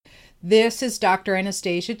This is Dr.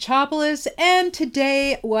 Anastasia Chopelas, and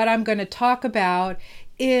today what I'm going to talk about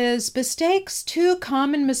is two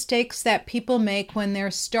common mistakes that people make when they're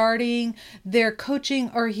starting their coaching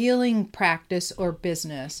or healing practice or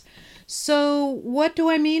business. So, what do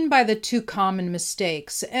I mean by the two common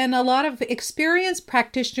mistakes? And a lot of experienced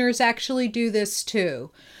practitioners actually do this too.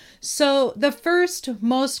 So, the first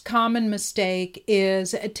most common mistake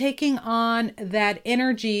is taking on that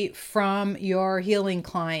energy from your healing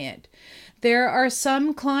client. There are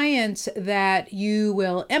some clients that you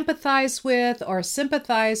will empathize with or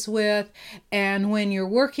sympathize with, and when you're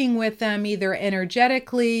working with them, either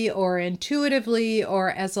energetically or intuitively or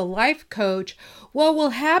as a life coach, what will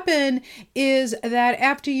happen is that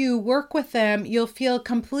after you work with them, you'll feel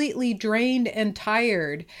completely drained and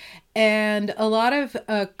tired. And a lot of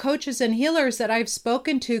coaches and healers that I've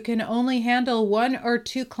spoken to can only handle one or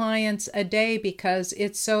two clients a day because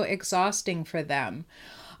it's so exhausting for them.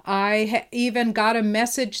 I even got a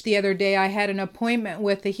message the other day. I had an appointment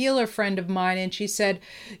with a healer friend of mine, and she said,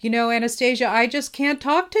 Anastasia, I just can't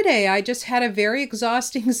talk today. I just had a very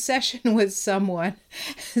exhausting session with someone.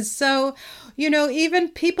 So, even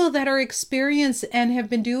people that are experienced and have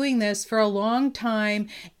been doing this for a long time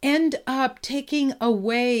end up taking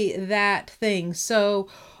away that thing. So,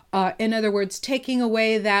 in other words, taking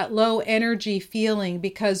away that low energy feeling,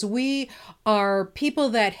 because we are people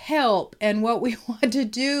that help, and what we want to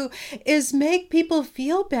do is make people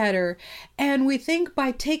feel better. And we think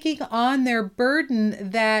by taking on their burden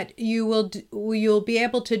that you'll be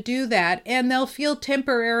able to do that, and they'll feel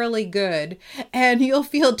temporarily good and you'll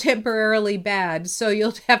feel temporarily bad. So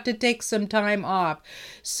you'll have to take some time off.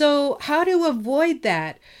 So how to avoid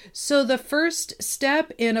that? So the first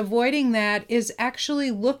step in avoiding that is actually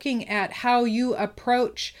looking at how you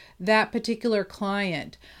approach that particular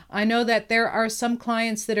client. I know that there are some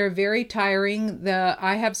clients that are very tiring.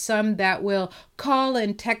 I have some that will call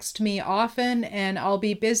and text me often, and I'll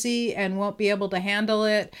be busy and won't be able to handle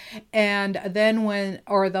it. And then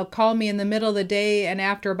they'll call me in the middle of the day, and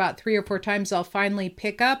after about 3 or 4 times, I'll finally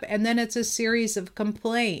pick up, and then it's a series of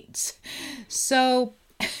complaints. So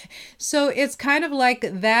it's kind of like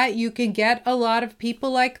that. You can get a lot of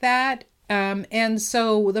people like that. And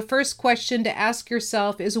so the first question to ask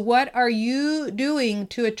yourself is, what are you doing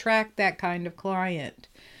to attract that kind of client?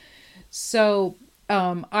 So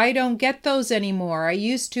I don't get those anymore. I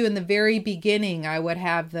used to in the very beginning. I would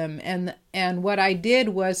have them, and what I did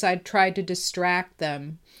was I tried to distract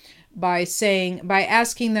them by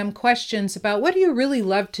asking them questions about, what do you really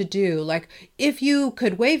love to do? Like, if you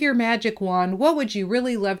could wave your magic wand, what would you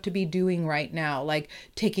really love to be doing right now? Like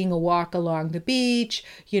taking a walk along the beach,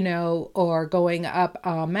 or going up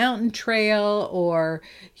a mountain trail, or,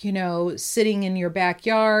 sitting in your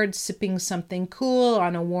backyard, sipping something cool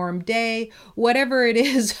on a warm day. Whatever it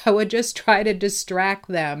is, I would just try to distract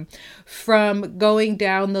them from going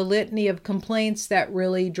down the litany of complaints that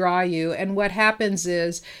really draw you. And what happens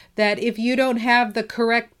is that if you don't have the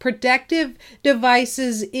correct protective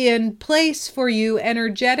devices in place for you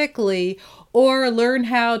energetically, or learn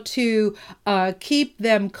how to keep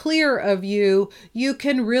them clear of you, you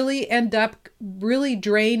can really end up really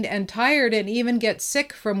drained and tired, and even get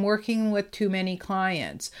sick from working with too many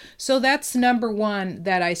clients. So that's number one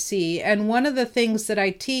that I see. And one of the things that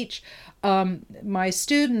I teach my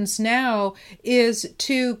students now is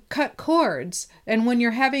to cut cords. And when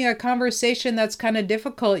you're having a conversation that's kind of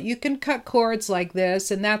difficult, you can cut cords like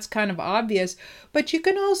this, and that's kind of obvious. But you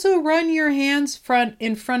can also run your hands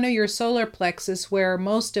in front of your solar plexus, where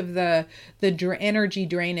most of the energy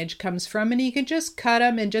drainage comes from, and you can just cut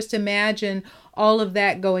them and just imagine all of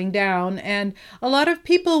that going down. And a lot of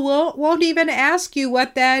people won't even ask you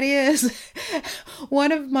what that is.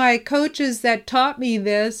 One of my coaches that taught me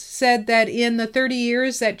this said that in the 30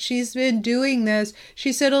 years that she's been doing this,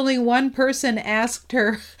 she said only one person asked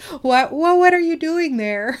her, what are you doing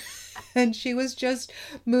there? And she was just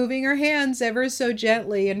moving her hands ever so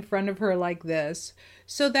gently in front of her like this.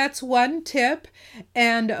 So that's one tip.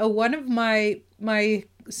 And one of my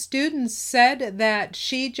students said that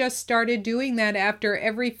she just started doing that after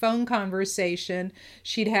every phone conversation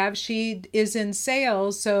she is in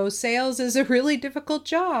sales. So sales is a really difficult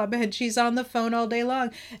job, and she's on the phone all day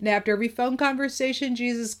long. And after every phone conversation,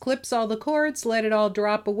 she just clips all the cords, let it all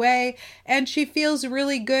drop away, and she feels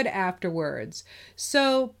really good afterwards.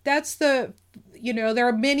 So that's there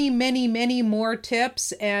are many, many, many more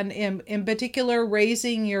tips, and in particular,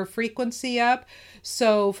 raising your frequency up.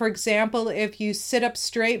 So, for example, if you sit up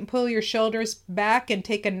straight and pull your shoulders back and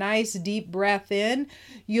take a nice deep breath in,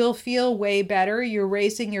 you'll feel way better. You're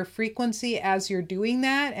raising your frequency as you're doing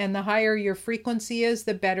that, and the higher your frequency is,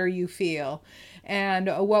 the better you feel. And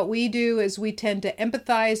what we do is we tend to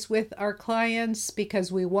empathize with our clients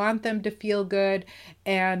because we want them to feel good,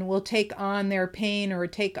 and we'll take on their pain or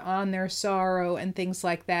take on their sorrow and things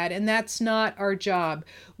like that. And that's not our job.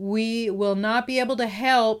 We will not be able to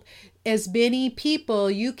help as many people.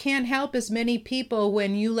 You can't help as many people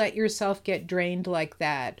when you let yourself get drained like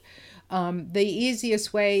that. The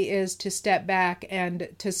easiest way is to step back and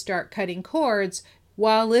to start cutting cords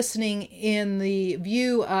while listening in the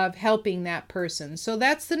view of helping that person. So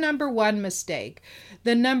that's the number one mistake.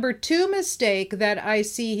 The number two mistake that I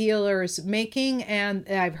see healers making, and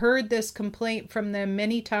I've heard this complaint from them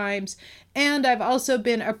many times, and I've also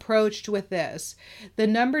been approached with this. The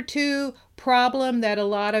number two problem that a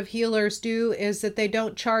lot of healers do is that they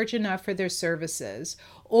don't charge enough for their services,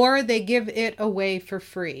 or they give it away for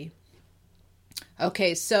free.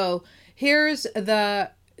 Okay, so here's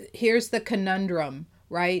the conundrum,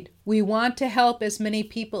 right? We want to help as many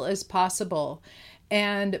people as possible.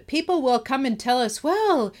 And people will come and tell us,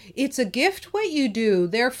 well, it's a gift what you do,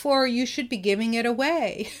 therefore you should be giving it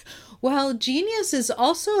away. Well, genius is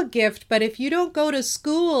also a gift, but if you don't go to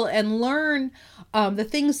school and learn the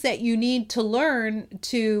things that you need to learn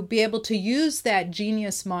to be able to use that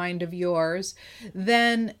genius mind of yours,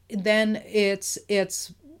 then it's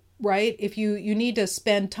right? If you need to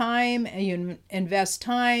spend time, you invest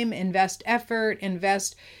effort,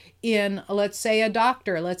 invest in, let's say, a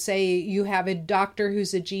doctor. Let's say you have a doctor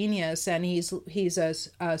who's a genius and he's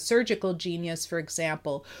a surgical genius, for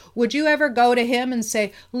example. Would you ever go to him and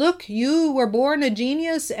say, look, you were born a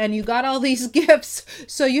genius and you got all these gifts,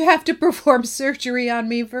 so you have to perform surgery on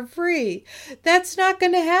me for free? That's not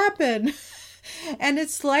going to happen. And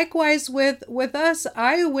it's likewise with us.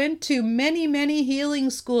 I went to many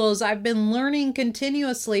healing schools. I've been learning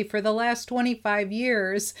continuously for the last 25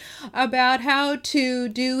 years about how to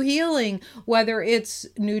do healing, whether it's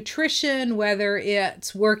nutrition, whether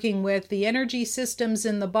it's working with the energy systems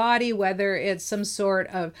in the body, whether it's some sort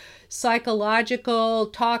of psychological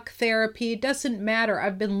talk therapy. It doesn't matter.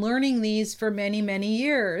 I've been learning these for many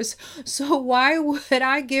years. So why would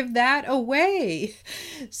I give that away?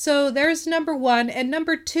 So there's number one. And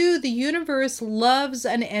number two, the universe loves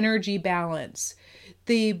an energy balance.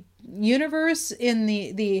 The universe in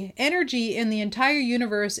the energy in the entire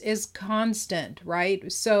universe is constant,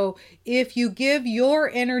 right? So if you give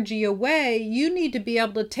your energy away, you need to be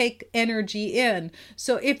able to take energy in.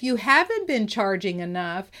 So if you haven't been charging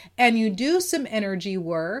enough and you do some energy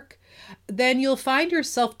work, then you'll find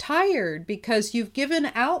yourself tired because you've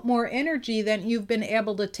given out more energy than you've been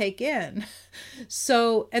able to take in.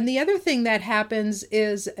 So, and the other thing that happens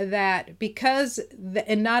is that because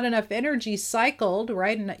not enough energy cycled,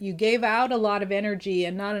 right, and you gave out a lot of energy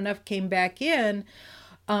and not enough came back in,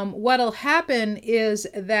 what'll happen is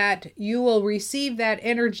that you will receive that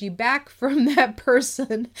energy back from that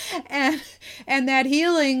person, and that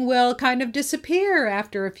healing will kind of disappear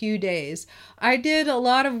after a few days. I did a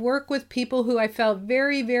lot of work with people who I felt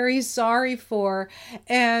very sorry for,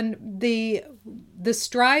 and the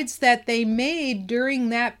strides that they made during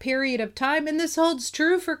that period of time, and this holds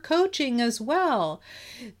true for coaching as well.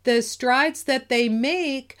 The strides that they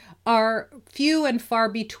make are few and far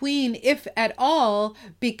between, if at all,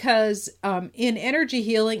 because in energy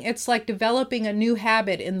healing, it's like developing a new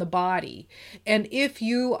habit in the body. And if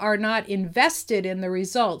you are not invested in the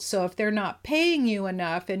results, so if they're not paying you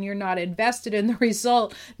enough and you're not invested in the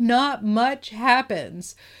result, not much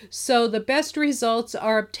happens. So the best results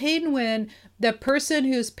are obtained when the person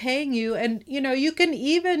who's paying you, and you can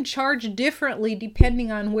even charge differently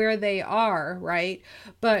depending on where they are, right?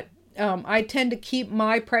 But I tend to keep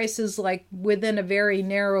my prices like within a very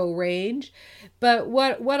narrow range. But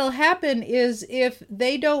what'll happen is if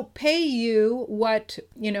they don't pay you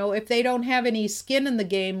if they don't have any skin in the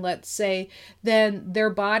game, let's say, then their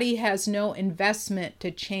body has no investment to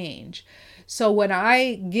change. So when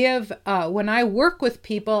I work with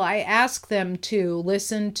people, I ask them to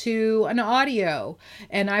listen to an audio.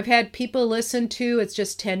 And I've had people listen to, it's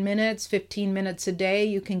just 10 minutes, 15 minutes a day.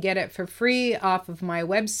 You can get it for free off of my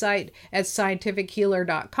website at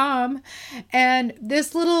scientifichealer.com. And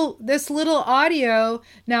this little audio,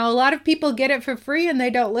 now a lot of people get it for free and they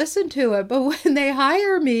don't listen to it. But when they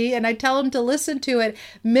hire me and I tell them to listen to it,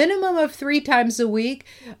 minimum of 3 times a week,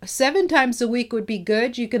 7 times a week would be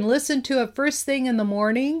good. You can listen to it first thing in the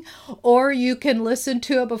morning, or you can listen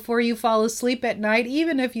to it before you fall asleep at night,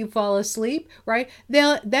 even if you fall asleep, right?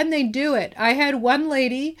 Then they do it. I had one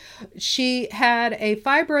lady, she had a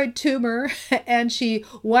fibroid tumor and she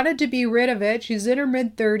wanted to be rid of it. She's in her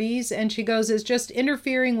mid-30s and she goes, it's just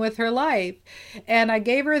interfering with her life. And I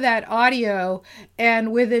gave her that audio,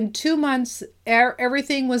 and within 2 months,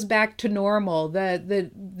 everything was back to normal.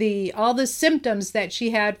 All the symptoms that she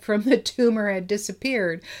had from the tumor had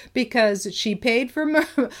disappeared because she paid for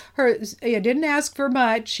her didn't ask for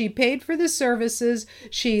much. She paid for the services.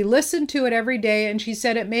 She listened to it every day, and she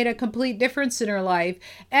said it made a complete difference in her life.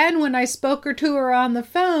 And when I spoke to her on the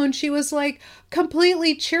phone, she was like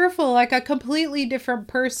completely cheerful, like a completely different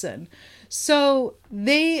person. So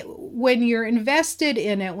when you're invested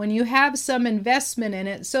in it, when you have some investment in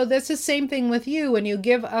it, so that's the same thing with you. When you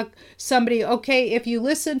give somebody, okay, if you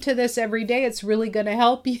listen to this every day, it's really going to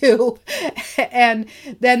help you. And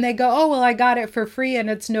then they go, oh, well, I got it for free and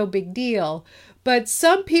it's no big deal. But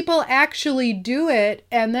some people actually do it,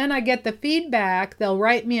 and then I get the feedback. They'll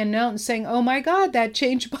write me a note saying, oh my God, that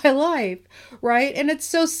changed my life, right? And it's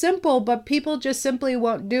so simple, but people just simply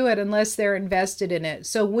won't do it unless they're invested in it.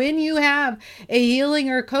 So when you have a healing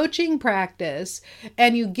or coaching practice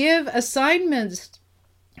and you give assignments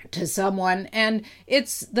to someone, and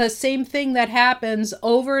it's the same thing that happens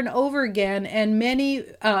over and over again, and many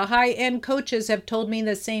high-end coaches have told me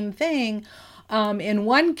the same thing. In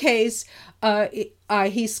one case,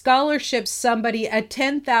 he scholarshipped somebody a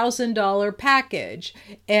 $10,000 package,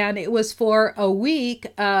 and it was for a week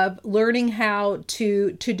of learning how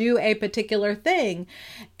to do a particular thing.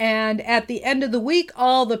 And at the end of the week,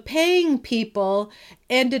 all the paying people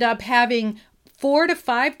ended up having 4 to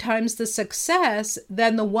 5 times the success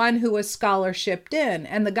than the one who was scholarshiped in.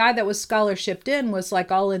 And the guy that was scholarshiped in was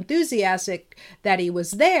like all enthusiastic that he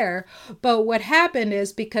was there. But what happened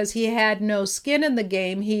is, because he had no skin in the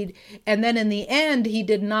game, and then in the end, he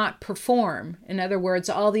did not perform. In other words,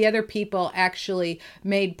 all the other people actually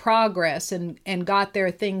made progress and got their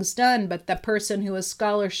things done, but the person who was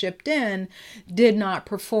scholarshiped in did not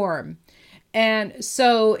perform. And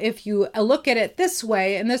so if you look at it this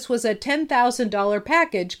way, and this was a $10,000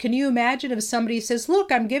 package, can you imagine if somebody says,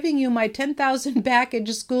 look, I'm giving you my $10,000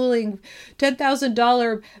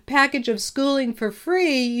 package of schooling for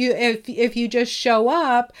free, if you just show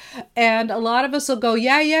up, and a lot of us will go,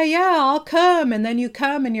 yeah, I'll come. And then you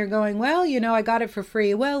come and you're going, well, I got it for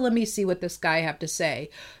free. Well, let me see what this guy have to say.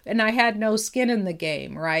 And I had no skin in the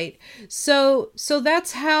game, right? So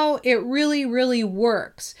that's how it really, really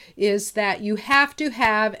works, is that you have to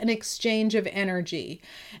have an exchange of energy.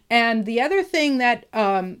 And the other thing that,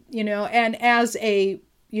 and as a,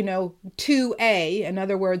 2A, in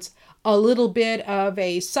other words, a little bit of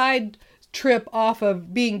a side trip off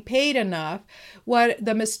of being paid enough, what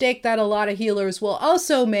the mistake that a lot of healers will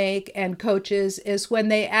also make, and coaches, is when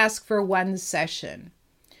they ask for one session.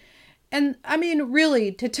 And I mean,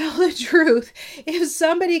 really, to tell the truth, if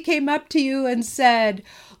somebody came up to you and said,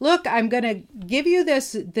 look, I'm going to give you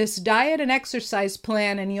this diet and exercise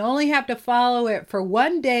plan, and you only have to follow it for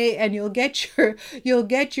one day, and you'll get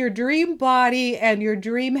your dream body and your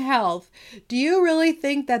dream health. Do you really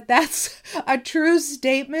think that that's a true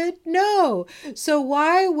statement? No. So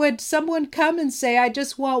why would someone come and say, I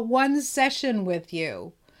just want one session with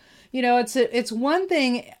you? It's one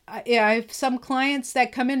thing. I have some clients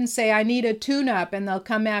that come in and say, I need a tune-up, and they'll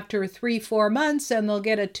come after 3-4 months and they'll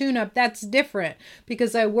get a tune-up. That's different,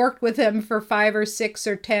 because I worked with them for 5 or 6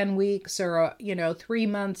 or 10 weeks, or 3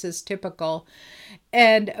 months is typical.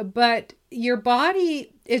 But your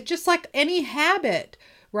body is just like any habit,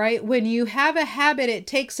 right? When you have a habit, it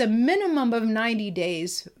takes a minimum of 90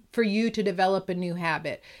 days for you to develop a new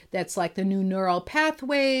habit. That's like the new neural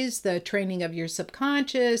pathways, the training of your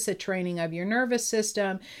subconscious, the training of your nervous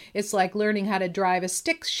system. It's like learning how to drive a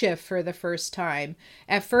stick shift for the first time.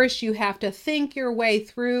 At first, you have to think your way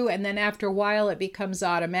through, and then after a while, it becomes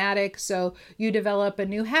automatic. So you develop a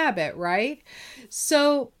new habit, right?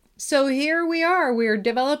 So here we are, we're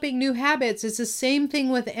developing new habits. It's the same thing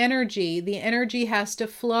with energy. The energy has to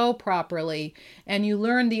flow properly, and you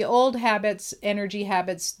learn the old habits, energy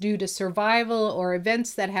habits, due to survival or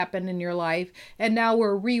events that happen in your life. And now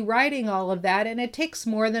we're rewriting all of that, and it takes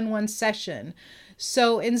more than one session.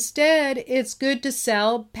 So instead, it's good to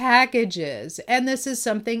sell packages. And this is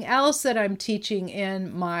something else that I'm teaching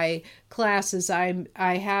in my classes. I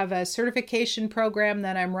have a certification program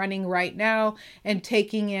that I'm running right now and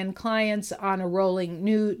taking in clients on a rolling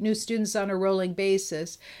new students on a rolling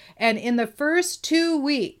basis. And in the first 2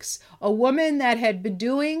 weeks, a woman that had been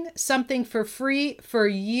doing something for free for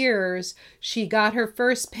years, she got her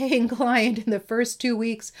first paying client in the first 2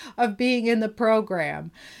 weeks of being in the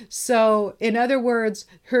program. So, in other words,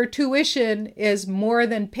 her tuition is more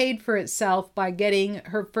than paid for itself by getting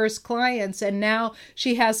her first clients. And now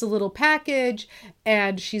she has a little package,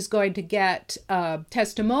 and she's going to get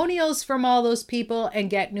testimonials from all those people and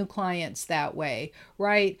get new clients that way,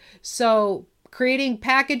 right? So creating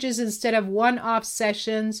packages instead of one-off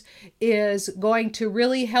sessions is going to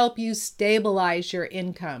really help you stabilize your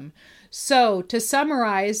income. So to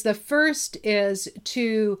summarize, the first is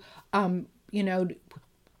to,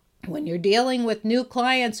 when you're dealing with new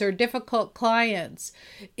clients or difficult clients,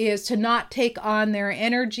 is to not take on their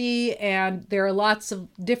energy. And there are lots of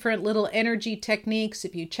different little energy techniques.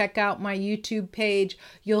 If you check out my YouTube page,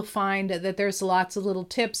 you'll find that there's lots of little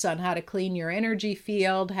tips on how to clean your energy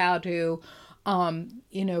field, how to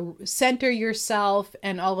center yourself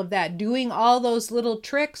and all of that. Doing all those little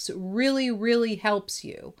tricks really, really helps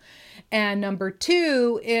you. And number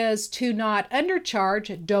 2 is to not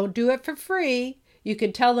undercharge. Don't do it for free. You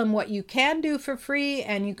can tell them what you can do for free,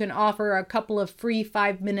 and you can offer a couple of free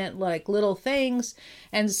 5-minute little things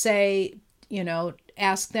and say,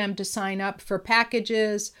 ask them to sign up for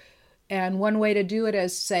packages. And one way to do it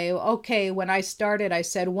is say, okay, when I started, I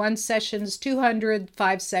said 1 session's $200,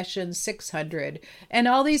 5 sessions, $600. And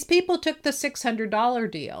all these people took the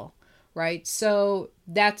 $600 deal, right? So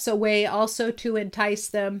that's a way also to entice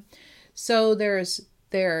them. So there's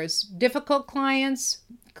difficult clients,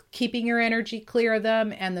 keeping your energy clear of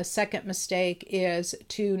them. And the second mistake is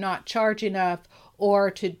to not charge enough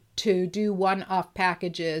or to do one-off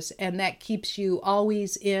packages, and that keeps you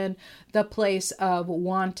always in the place of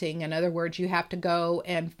wanting. In other words, you have to go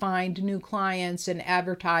and find new clients and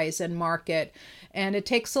advertise and market, and it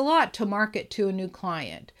takes a lot to market to a new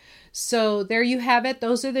client. So there you have it.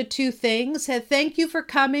 Those are the 2 things. Thank you for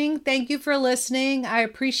coming. Thank you for listening. I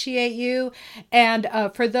appreciate you. And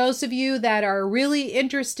for those of you that are really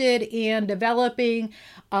interested in developing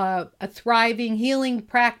a thriving healing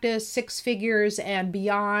practice, 6 figures and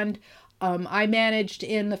beyond, I managed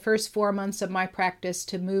in the first 4 months of my practice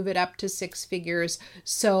to move it up to 6 figures.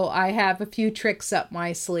 So I have a few tricks up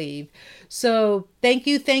my sleeve. So thank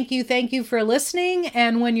you for listening.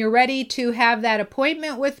 And when you're ready to have that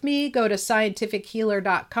appointment with me, go to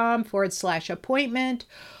scientifichealer.com/appointment,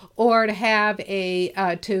 or to have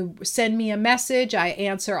to send me a message. I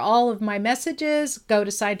answer all of my messages. Go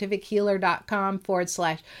to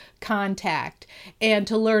scientifichealer.com/contact. And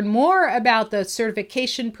to learn more about the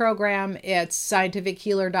certification program, it's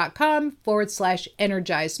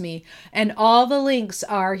scientifichealer.com/energize me. And all the links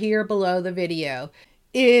are here below the video.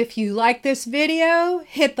 If you like this video,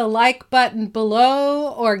 hit the like button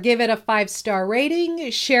below or give it a 5-star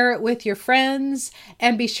rating, share it with your friends,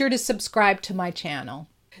 and be sure to subscribe to my channel.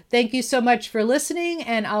 Thank you so much for listening,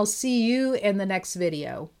 and I'll see you in the next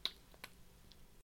video.